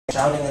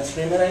shouting and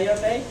screaming at your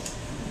face?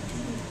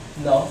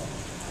 No.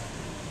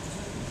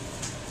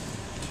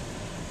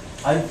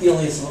 I feel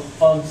His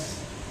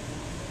hugs,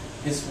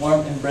 His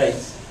warm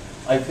embrace.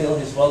 I feel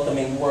His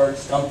welcoming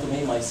words. Come to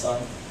me, my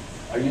son.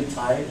 Are you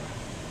tired?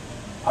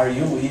 Are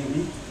you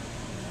weary?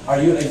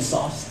 Are you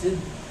exhausted?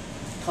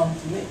 Come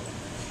to me,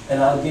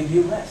 and I'll give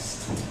you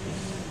rest.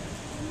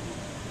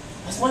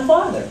 That's my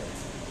Father.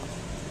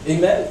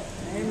 Amen?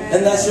 Amen.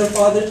 And that's your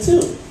Father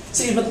too.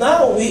 See, but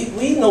now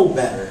we know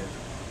better.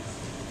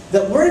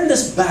 That we're in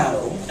this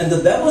battle, and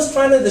the devil's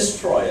trying to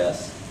destroy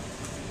us.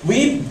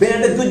 We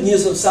bear the good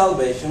news of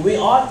salvation. We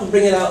ought to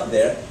bring it out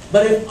there.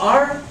 But if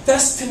our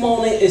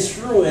testimony is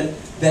ruined,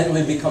 then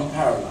we become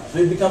paralyzed.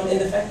 We become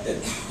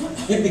ineffective.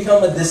 You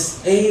become a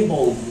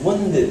disabled,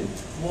 wounded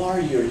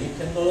warrior. You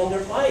can no longer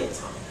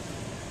fight.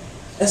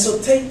 And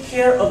so take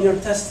care of your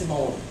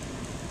testimony.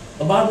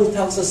 The Bible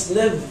tells us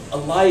live a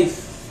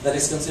life that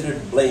is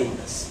considered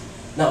blameless.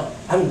 Now,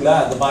 I'm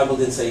glad the Bible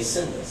didn't say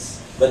sinless,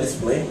 but it's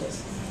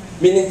blameless.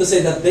 Meaning to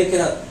say that they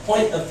cannot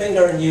point a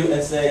finger at you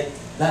and say,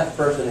 that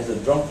person is a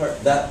drunkard,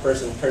 that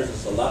person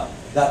curses a lot,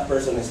 that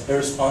person is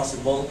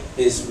irresponsible,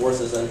 is worse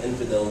as an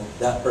infidel,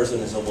 that person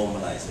is a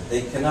womanizer.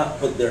 They cannot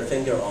put their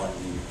finger on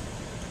you.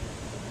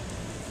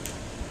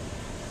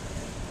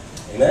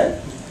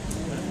 Amen?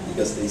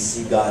 Because they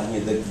see God in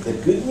you. The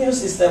good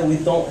news is that we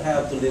don't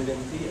have to live in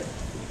fear.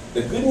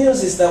 The good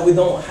news is that we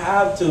don't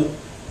have to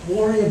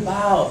worry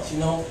about,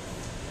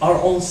 our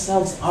own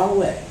selves, our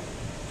way.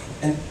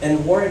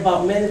 And worry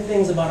about many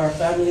things about our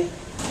family,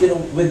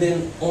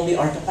 within only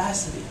our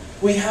capacity.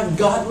 We have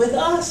God with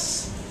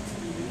us.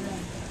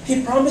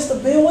 He promised to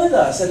be with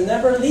us and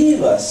never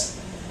leave us.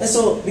 And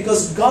so,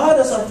 because God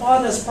as our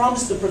Father has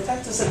promised to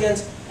protect us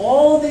against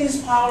all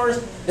these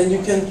powers, then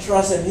you can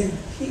trust Him.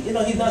 He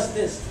does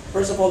this.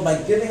 First of all, by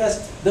giving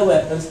us the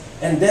weapons,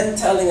 and then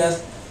telling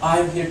us,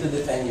 I'm here to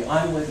defend you.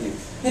 I'm with you.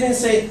 He didn't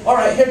say, all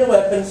right, here are the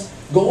weapons.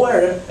 Go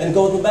wear them and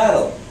go to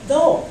battle.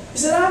 No. He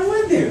said, I'm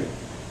with you.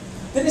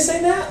 Did He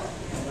say that?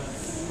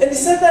 And He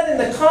said that in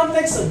the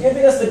context of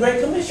giving us the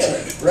Great Commission,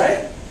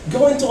 right?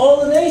 Go into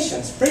all the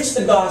nations, preach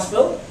the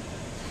gospel,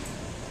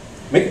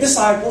 make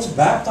disciples,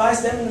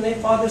 baptize them in the name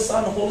of Father,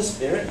 Son, and Holy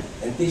Spirit,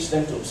 and teach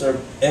them to observe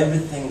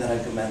everything that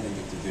I commanded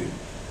you to do.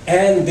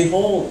 And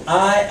behold,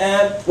 I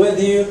am with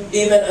you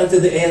even unto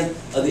the end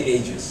of the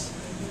ages.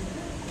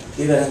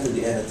 Even unto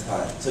the end of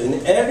time. So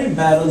in every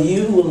battle,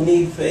 you will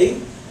need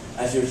faith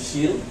as your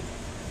shield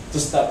to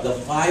stop the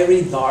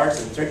fiery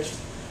darts and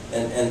tricks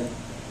and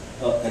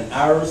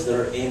arrows that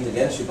are aimed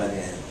against you by the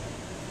enemy.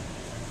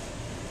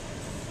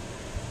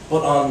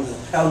 Put on the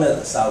helmet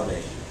of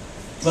salvation.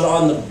 Put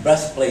on the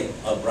breastplate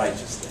of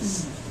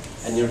righteousness.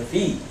 And your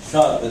feet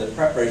shod with the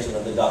preparation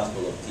of the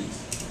gospel of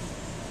peace.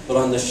 Put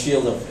on the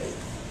shield of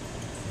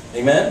faith.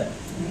 Amen?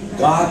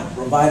 God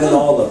provided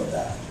all of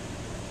that.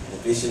 In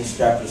Ephesians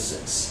chapter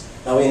 6.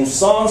 Now in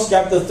Psalms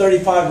chapter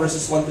 35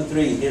 verses 1 to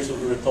 3, here's what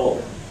we were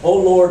told. O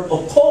Lord,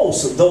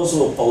 oppose those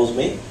who oppose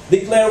me.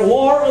 Declare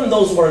war on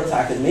those who are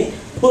attacking me.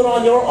 Put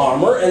on your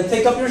armor and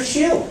take up your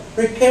shield.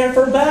 Prepare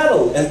for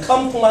battle and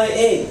come to my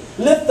aid.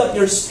 Lift up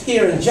your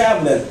spear and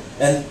javelin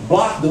and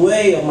block the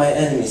way of my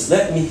enemies.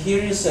 Let me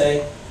hear you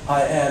say,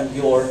 I am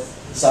your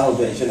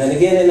salvation. And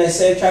again in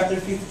Isaiah chapter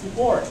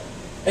 54.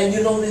 And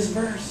you know this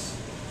verse.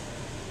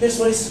 Here's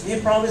what he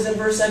promised in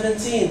verse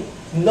 17.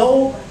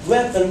 No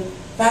weapon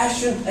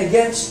fashioned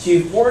against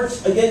you,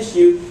 forged against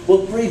you,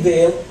 will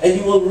prevail, and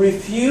you will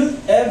refute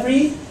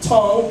every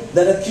tongue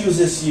that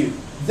accuses you.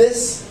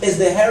 This is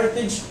the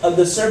heritage of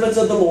the servants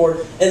of the Lord,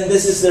 and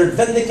this is their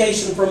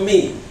vindication from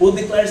me. Who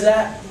declares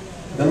that?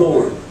 The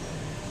Lord.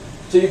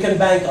 So you can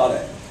bank on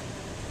it.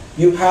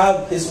 You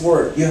have His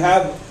word. You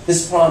have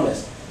His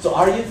promise. So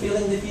are you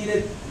feeling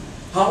defeated?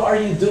 How are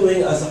you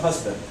doing as a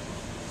husband?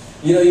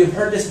 You've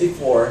heard this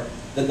before,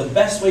 that the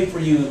best way for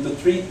you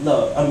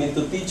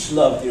to teach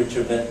love to your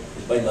children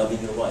is by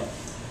loving your wife.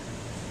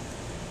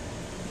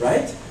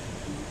 Right?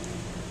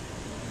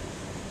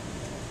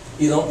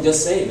 You don't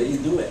just say it, but you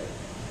do it.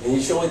 And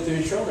you show it to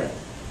your children.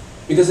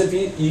 Because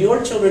if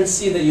your children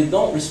see that you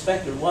don't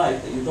respect your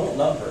wife, that you don't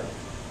love her,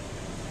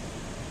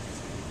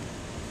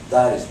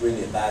 that is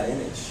really a bad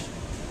image.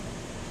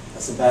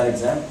 That's a bad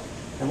example.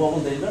 And what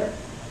will they learn?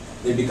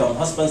 They become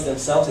husbands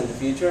themselves in the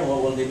future, and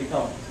what will they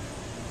become?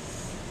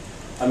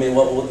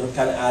 What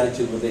kind of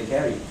attitude will they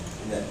carry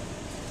in them?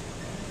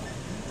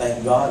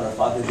 Thank God our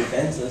Father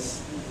defends us.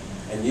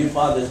 And you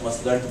fathers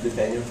must learn to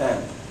defend your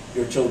family,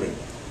 your children.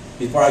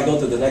 Before I go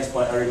to the next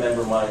point, I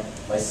remember my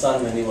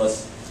son when he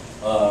was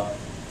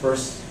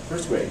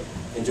first grade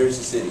in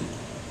Jersey City.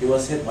 He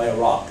was hit by a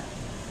rock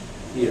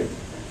here.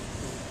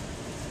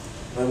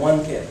 By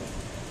one kid.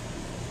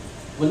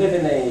 We live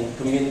in a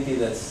community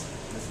that's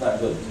not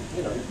good.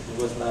 It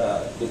was not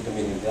a good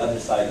community, the other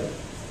side of it.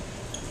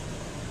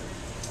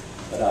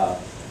 But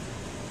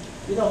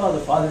you know how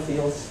the father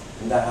feels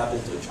when that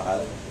happens to a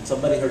child? When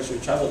somebody hurts your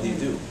child, what do you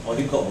do? Oh,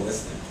 you go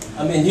ballistic.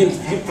 You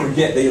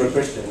forget that you're a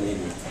Christian, maybe.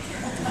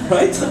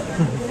 Right?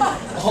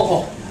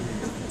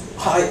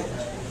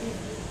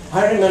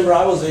 I remember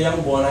I was a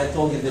young boy, and I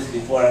told you this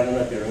before, I don't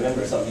know if you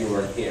remember, some of you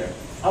weren't here.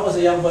 I was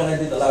a young boy and I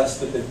did a lot of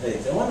stupid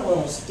things. And one of the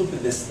most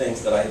stupidest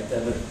things that I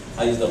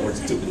use the word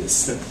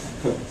stupidest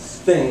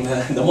thing,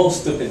 the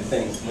most stupid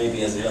things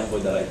maybe as a young boy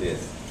that I did,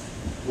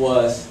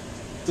 was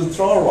to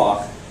throw a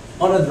rock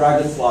on a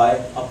dragonfly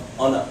up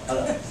on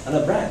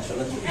a branch, on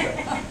a tree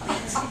branch.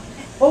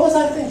 What was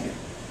I thinking?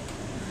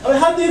 I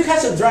mean, how do you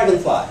catch a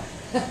dragonfly?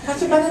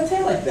 Catch it by the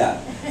tail like that.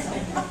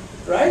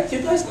 Right? You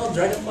guys know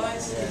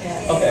dragonflies?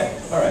 Okay,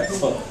 alright.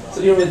 So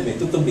you're with me,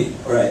 tutubi,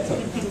 alright,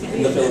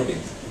 in the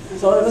Philippines.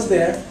 So I was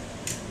there.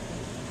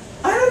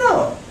 I don't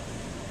know.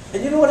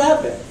 And you know what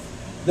happened?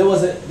 There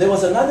was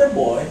another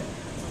boy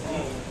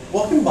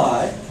walking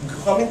by,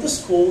 coming to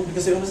school,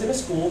 because he was in a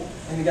school,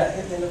 and he got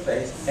hit in the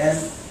face, and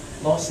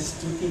lost his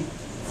 2 teeth.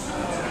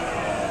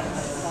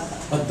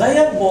 But that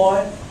young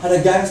boy had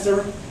a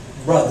gangster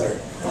brother.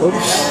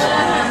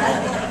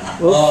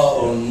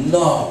 Oh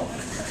no.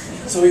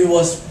 So he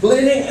was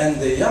bleeding, and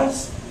the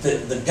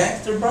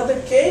gangster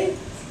brother came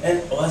and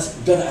was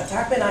gonna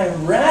attack me, and I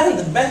ran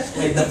the best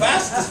way, the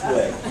fastest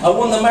way. I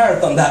won the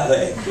marathon that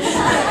day.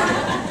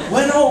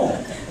 Went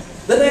home.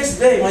 The next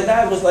day, my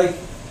dad was like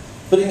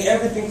putting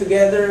everything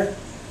together,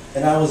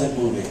 and I wasn't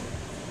moving.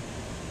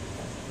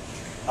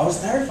 I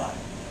was terrified.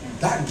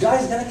 That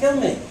guy's gonna kill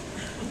me.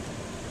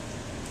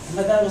 And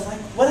my dad was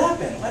like, what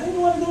happened? Why didn't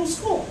you want to go to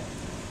school?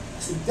 I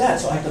said, Dad,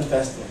 so I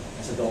confessed it.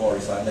 I said, don't worry,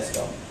 son, let's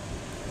go.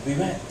 We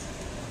went.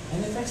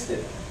 And he fixed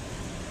it.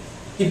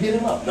 He beat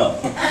him up. No.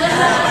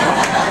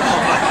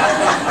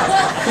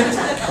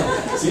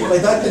 See, my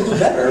dad can do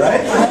better,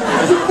 right?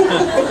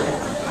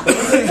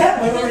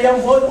 When we were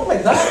young boys, oh, my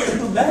dad can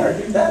do better.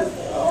 He does.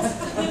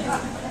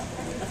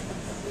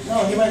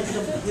 No, he went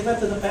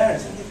to the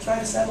parents and he tried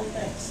to settle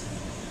things.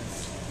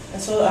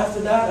 And so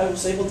after that, I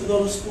was able to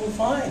go to school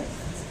fine.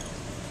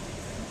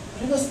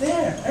 But he was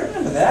there. I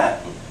remember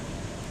that.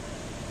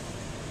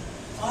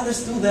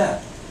 Fathers do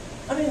that.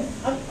 I mean,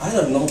 I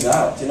have no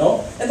doubt, you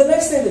know. And the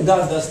next thing that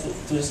God does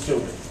to His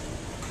children,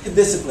 He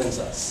disciplines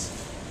us.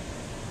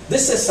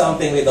 This is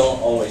something we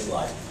don't always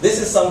like. This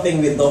is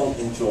something we don't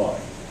enjoy,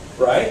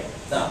 right?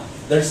 Now,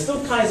 there's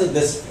 2 kinds of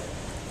discipline.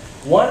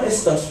 One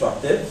is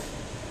constructive,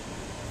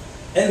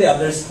 and the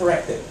other is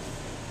corrective.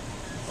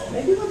 Well,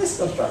 maybe what is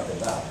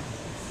constructive now?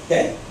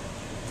 Okay?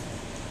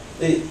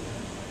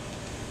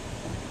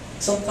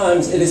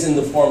 Sometimes it is in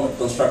the form of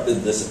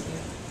constructive discipline,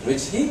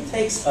 which He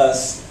takes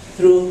us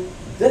through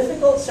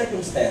difficult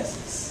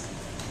circumstances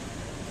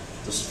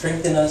to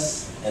strengthen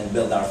us and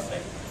build our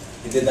faith.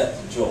 He did that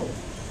to Job.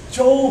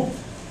 Job!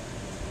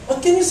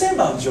 What can you say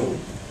about Job?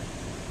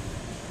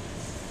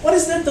 What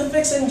is there to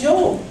fix in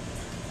Job?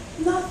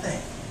 Nothing.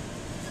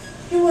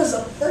 He was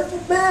a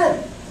perfect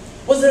man.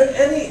 Was there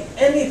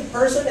any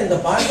person in the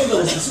Bible that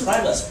was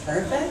described as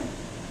perfect?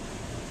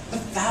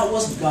 But that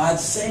was God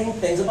saying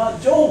things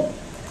about Job.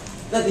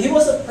 That he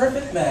was a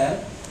perfect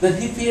man, that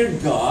he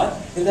feared God,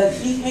 and that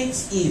he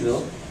hates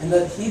evil, and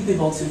that he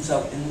devotes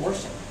himself in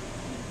worship.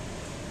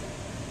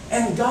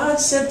 And God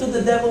said to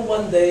the devil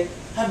one day,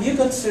 have you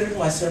considered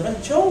my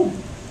servant Job?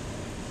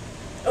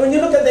 And when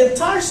you look at the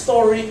entire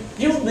story,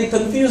 you'll be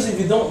confused if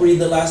you don't read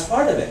the last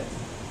part of it.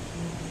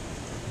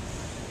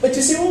 But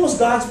you see, what was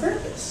God's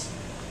purpose?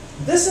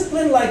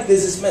 Discipline like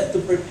this is meant to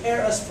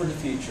prepare us for the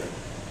future,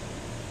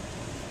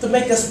 to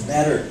make us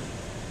better.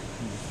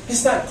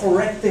 He's not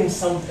correcting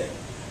something.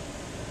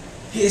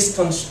 He is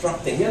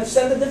constructing. You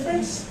understand the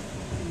difference?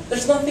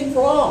 There's nothing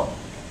wrong,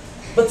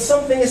 but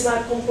something is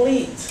not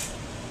complete.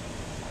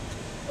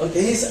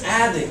 Okay, He's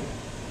adding.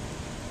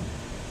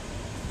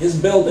 He's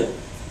building.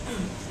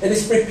 And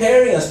He's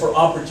preparing us for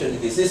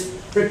opportunities. He's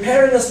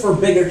preparing us for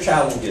bigger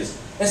challenges.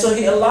 And so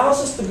He allows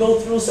us to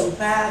go through some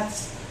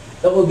paths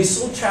that will be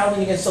so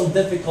challenging and so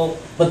difficult,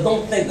 but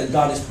don't think that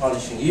God is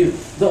punishing you.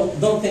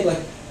 Don't think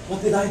like,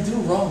 what did I do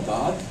wrong,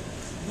 God?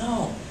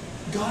 No.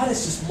 God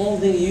is just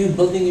molding you,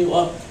 building you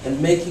up,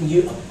 and making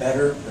you a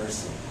better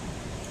person.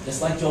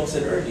 Just like Job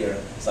said earlier,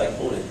 as I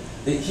quoted,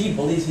 that he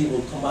believes he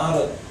will come out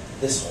of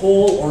this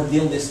whole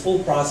ordeal, this whole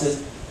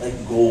process, like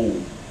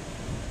gold.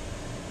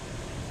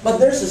 But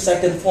there's a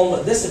second form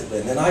of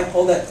discipline, and I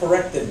call that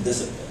corrective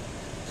discipline.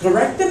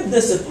 Corrective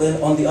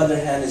discipline, on the other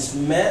hand, is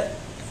meant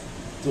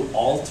to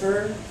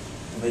alter,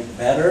 to make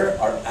better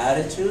our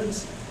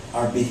attitudes,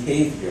 our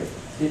behavior.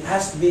 There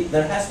has to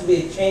be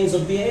a change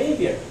of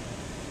behavior.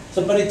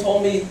 Somebody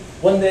told me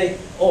one day,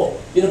 oh,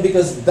 you know,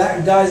 because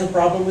that guy's a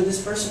problem with his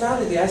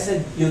personality. I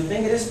said, you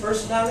think it is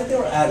personality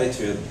or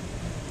attitude?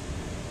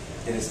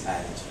 It is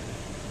attitude,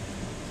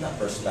 not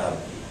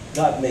personality.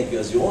 God made you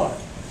as you are.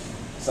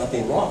 There's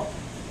nothing wrong.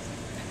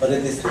 But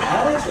it is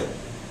attitude,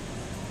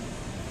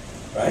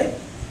 right?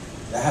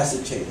 That has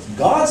to change.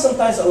 God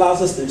sometimes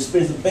allows us to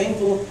experience the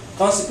painful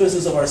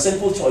consequences of our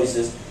sinful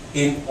choices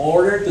in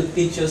order to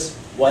teach us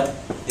what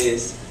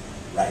is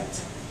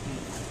right.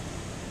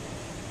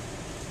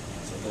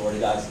 The Word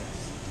of God says.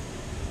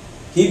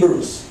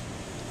 Hebrews,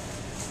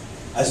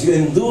 as you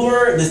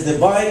endure this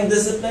divine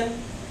discipline,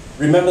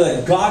 remember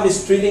that God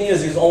is treating you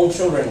as His own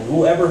children.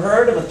 Whoever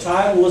heard of a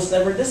child who was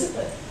never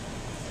disciplined?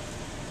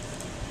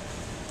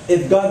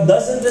 If God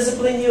doesn't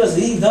discipline you as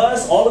He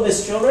does all of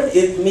His children,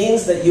 it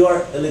means that you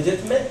are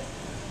illegitimate,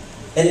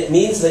 and it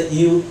means that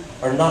you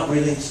are not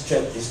really His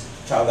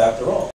child after all.